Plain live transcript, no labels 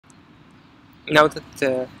Now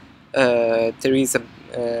that there is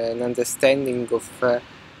an understanding of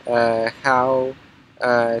how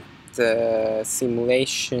the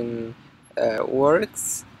simulation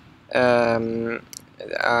works, um,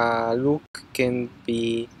 a look can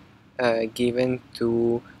be given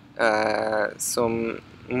to some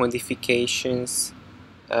modifications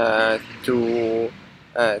to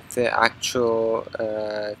the actual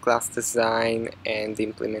class design and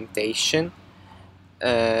implementation.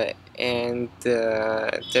 And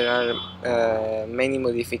there are many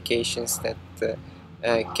modifications that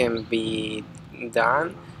can be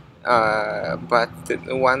done, but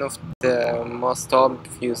one of the most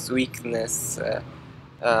obvious weakness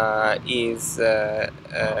is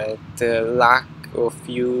the lack of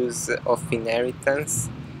use of inheritance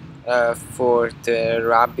for the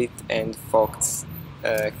rabbit and fox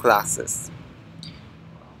classes.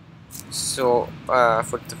 So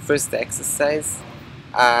for the first exercise,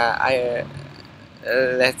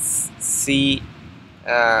 let's see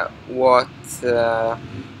what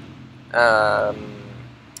um,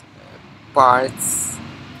 parts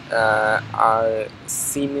are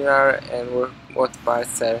similar and what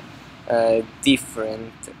parts are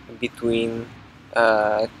different between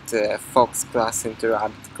the fox class and the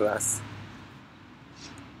rabbit class.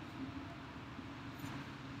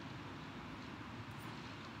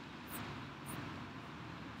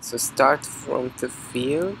 So starting from the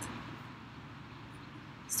field.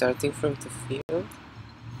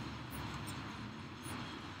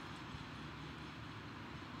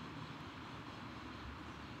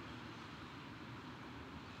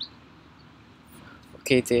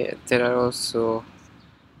 Okay, there are also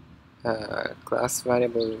class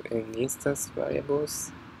variables and instance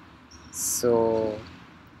variables. So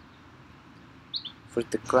for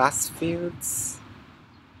the class fields,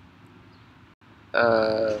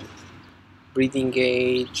 breeding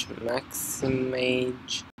age, maximum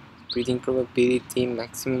age, breeding probability,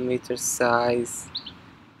 maximum litter size,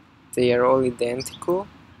 they are all identical.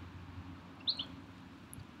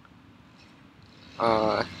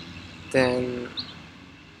 Then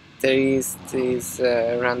there is this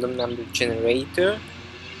random number generator,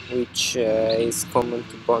 which is common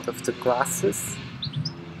to both of the classes.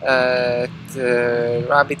 The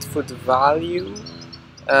rabbit food value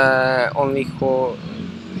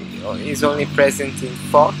is only present in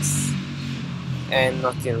fox and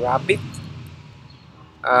not in rabbit.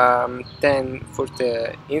 Then for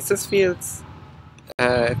the instance fields,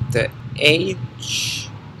 the age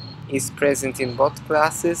is present in both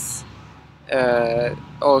classes.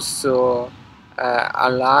 Also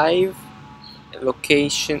alive,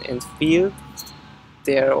 location and field,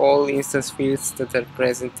 they are all instance fields that are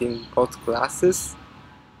present in both classes.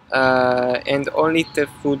 And only the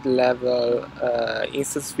food level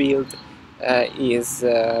instance field is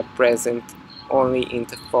present only in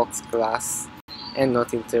the fox class and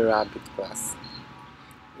not in the rabbit class.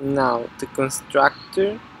 Now the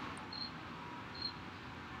constructor,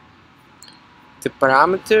 the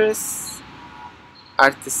parameters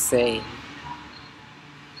are the same.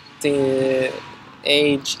 The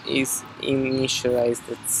age is initialized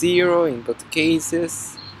at 0 in both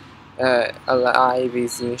cases. Alive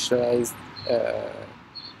is initialized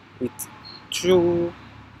with true.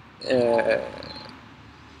 The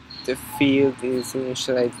field is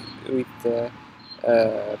initialized with the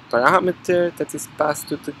parameter that is passed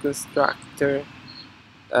to the constructor.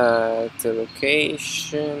 The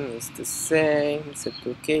location is the same, set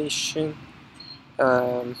location.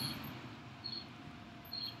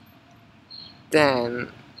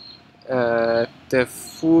 Then the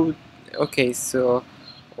food, okay, so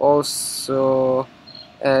also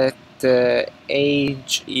the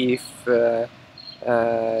age, if the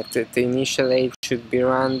initial age should be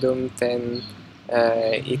random, then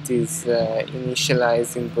it is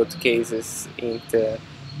initialized in both cases in the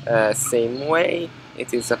same way.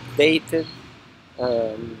 It is updated.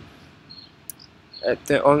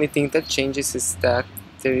 The only thing that changes is that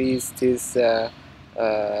there is this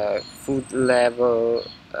food level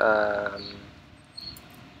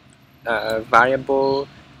variable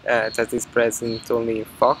that is present only in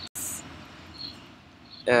fox,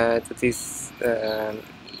 that is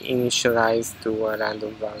initialized to a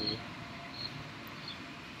random value.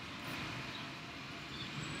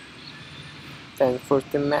 Then for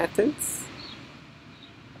the methods,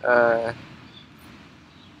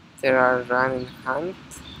 there are run and hunt,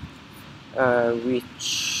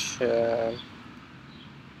 which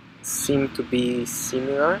seem to be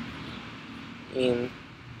similar in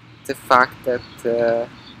the fact that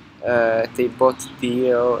they both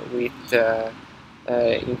deal with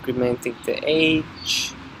incrementing the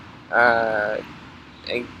age,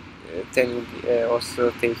 then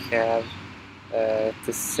also they have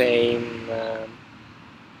the same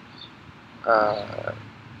uh,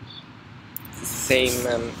 the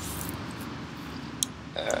same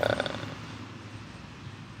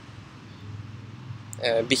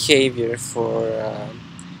behavior for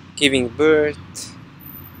giving birth,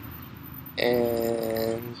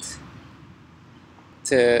 and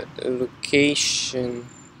the location.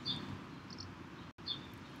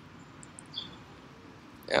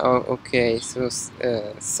 Oh, okay, so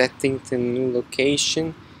setting the new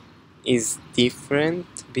location is different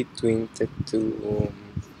between the two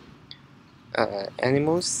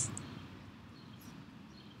animals.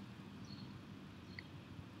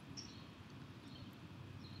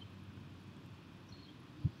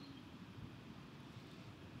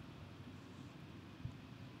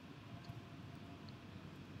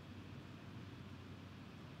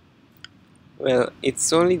 Well,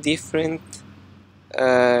 it's only different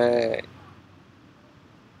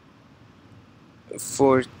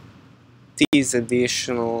for this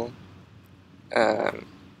additional um,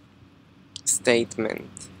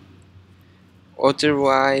 statement.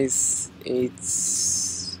 Otherwise,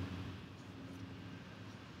 it's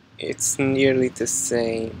nearly the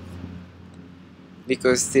same,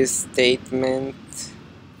 because this statement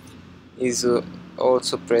is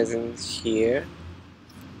also present here,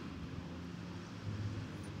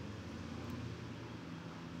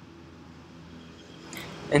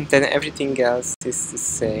 and then everything else is the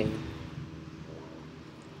same.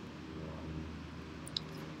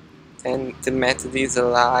 And the method is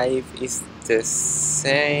alive is the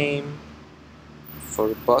same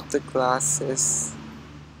for both the classes.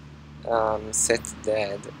 Set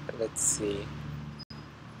dead, let's see.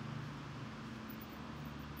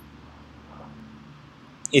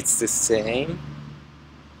 It's the same.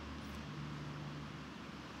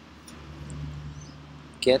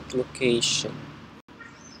 Get location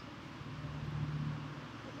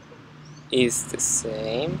is the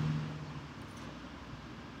same.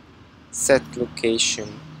 Set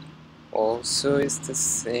location also is the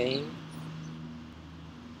same.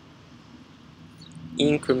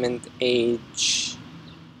 Increment age,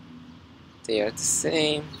 they are the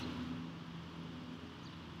same.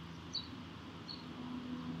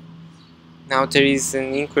 Now there is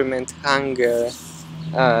an increment hunger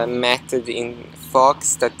method in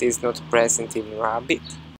fox that is not present in rabbit.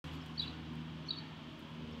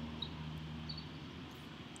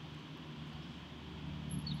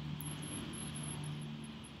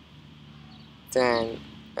 Then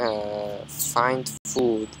find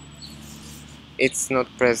food, it's not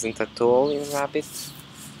present at all in rabbit.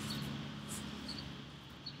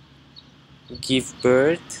 Give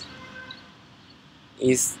birth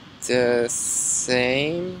is the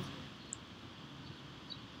same,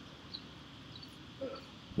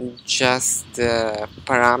 just the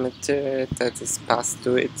parameter that is passed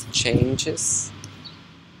to it changes,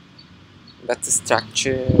 but the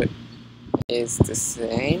structure is the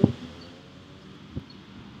same.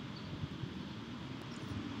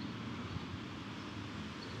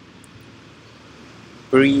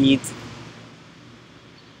 Breed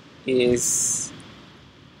is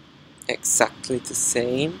exactly the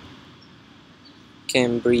same,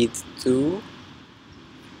 can breed too,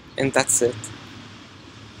 and that's it.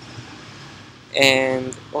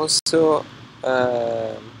 And also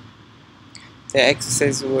the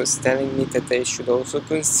exercise was telling me that I should also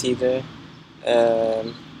consider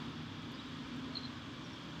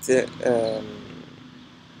the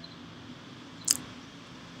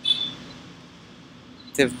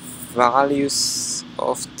the values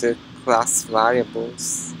of the class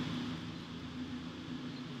variables.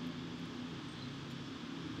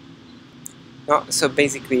 No, so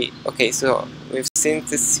basically, okay, so we've seen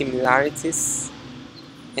the similarities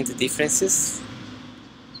and the differences,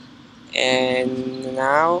 and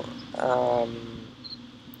now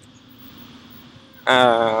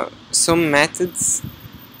some methods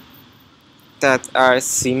that are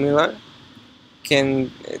similar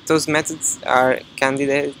those methods are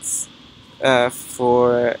candidates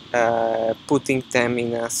for putting them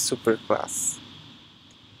in a superclass.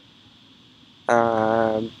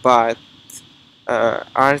 But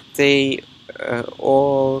are they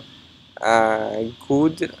all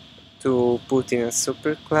good to put in a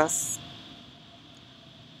superclass?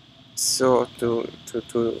 So to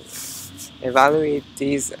evaluate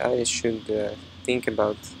these, I should think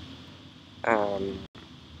about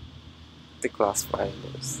the class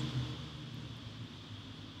variables.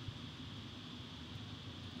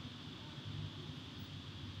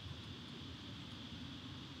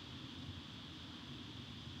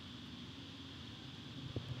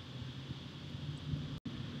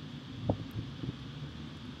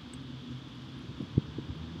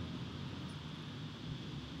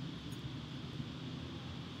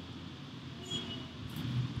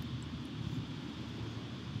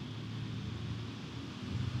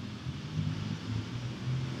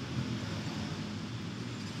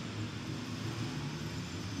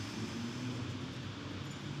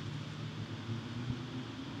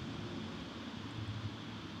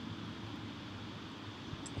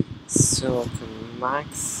 So the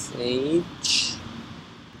max age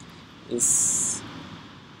is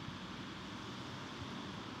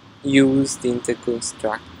used in the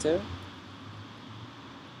constructor.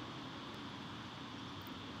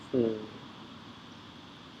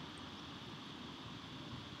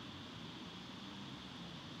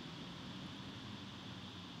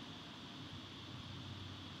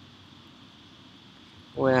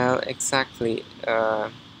 Well, exactly.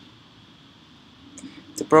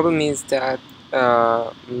 The problem is that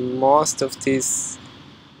most of these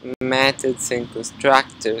methods and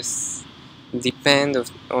constructors depend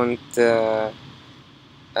on the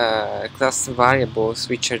class variables,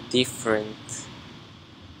 which are different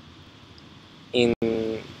in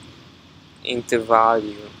the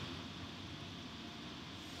value.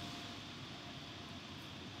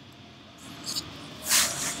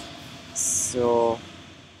 So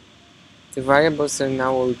the variables are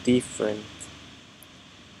now all different.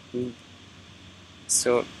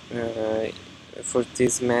 So for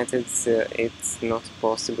these methods, it's not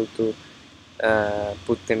possible to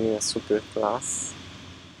put them in a superclass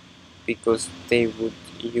because they would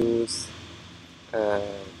use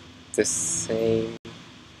the same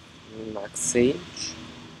max age.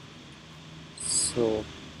 So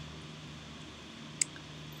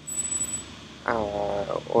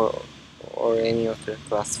or any other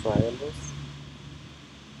class variables.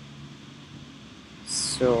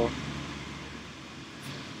 So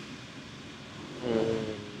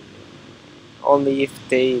only if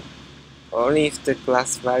the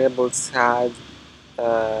class variables had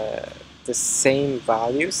the same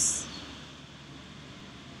values.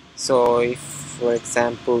 So if, for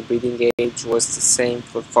example, breeding age was the same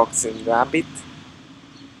for fox and rabbit,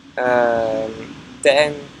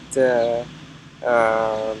 then the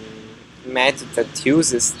method that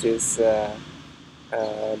uses this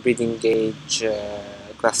breeding age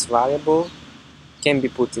class variable can be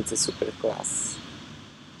put into superclass.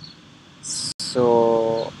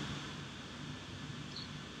 So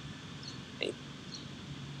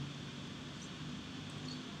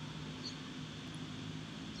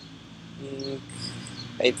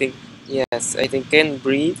I think yes, I think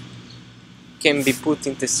n-breed can be put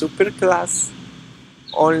into superclass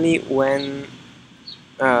only when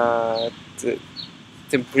the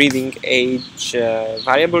breeding age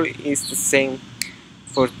variable is the same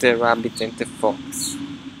for the rabbit and the fox.